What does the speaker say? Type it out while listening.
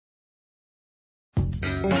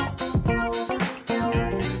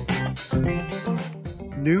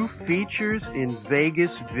New features in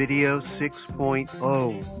Vegas Video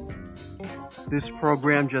 6.0. This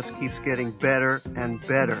program just keeps getting better and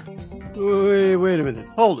better. Wait a minute.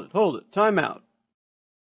 Hold it. Time out.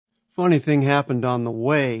 Funny thing happened on the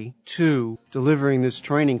way to delivering this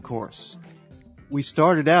training course. We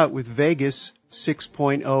started out with Vegas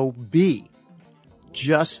 6.0B.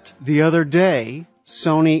 Just the other day,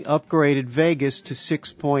 Sony upgraded Vegas to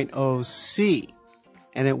 6.0C.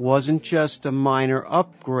 And it wasn't just a minor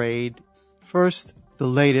upgrade. First, the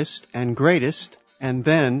latest and greatest, and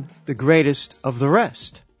then the greatest of the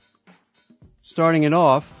rest. Starting it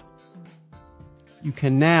off, you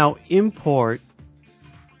can now import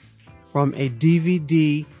from a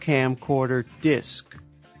DVD camcorder disc.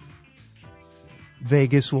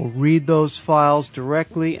 Vegas will read those files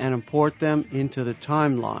directly and import them into the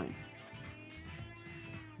timeline.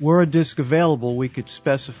 Were a disc available, we could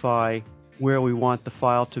specify where we want the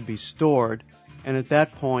file to be stored, and at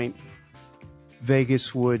that point,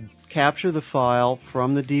 Vegas would capture the file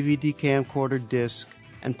from the DVD camcorder disc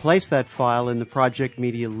and place that file in the project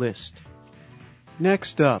media list.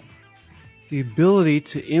 Next up, the ability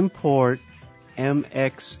to import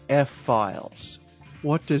MXF files.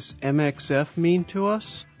 What does MXF mean to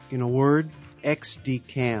us? In a word,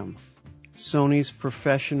 XDCAM, Sony's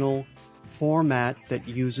professional format that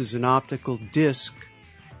uses an optical disc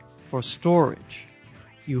for storage.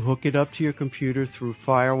 You hook it up to your computer through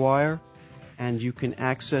FireWire, and you can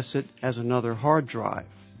access it as another hard drive.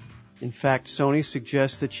 In fact, Sony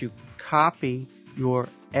suggests that you copy your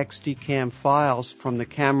XDCAM files from the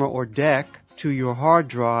camera or deck to your hard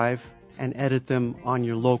drive and edit them on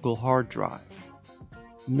your local hard drive.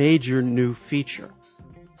 Major new feature.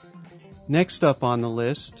 Next up on the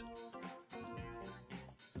list,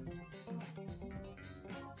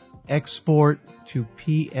 export to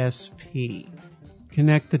PSP.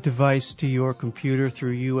 Connect the device to your computer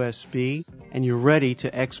through USB, and you're ready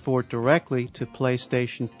to export directly to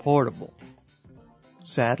PlayStation Portable.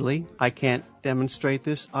 Sadly, I can't demonstrate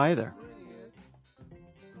this either.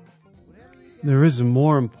 There is a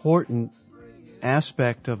more important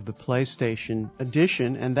aspect of the PlayStation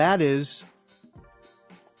Edition, and that is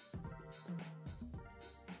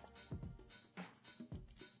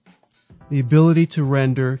the ability to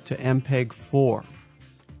render to MPEG-4.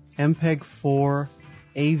 MPEG-4,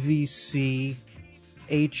 AVC,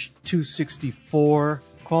 H.264,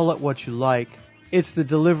 call it what you like. It's the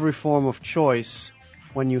delivery form of choice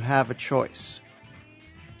when you have a choice.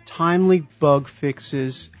 Timely bug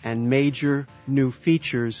fixes and major new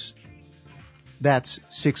features. That's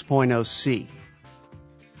 6.0C.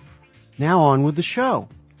 Now on with the show.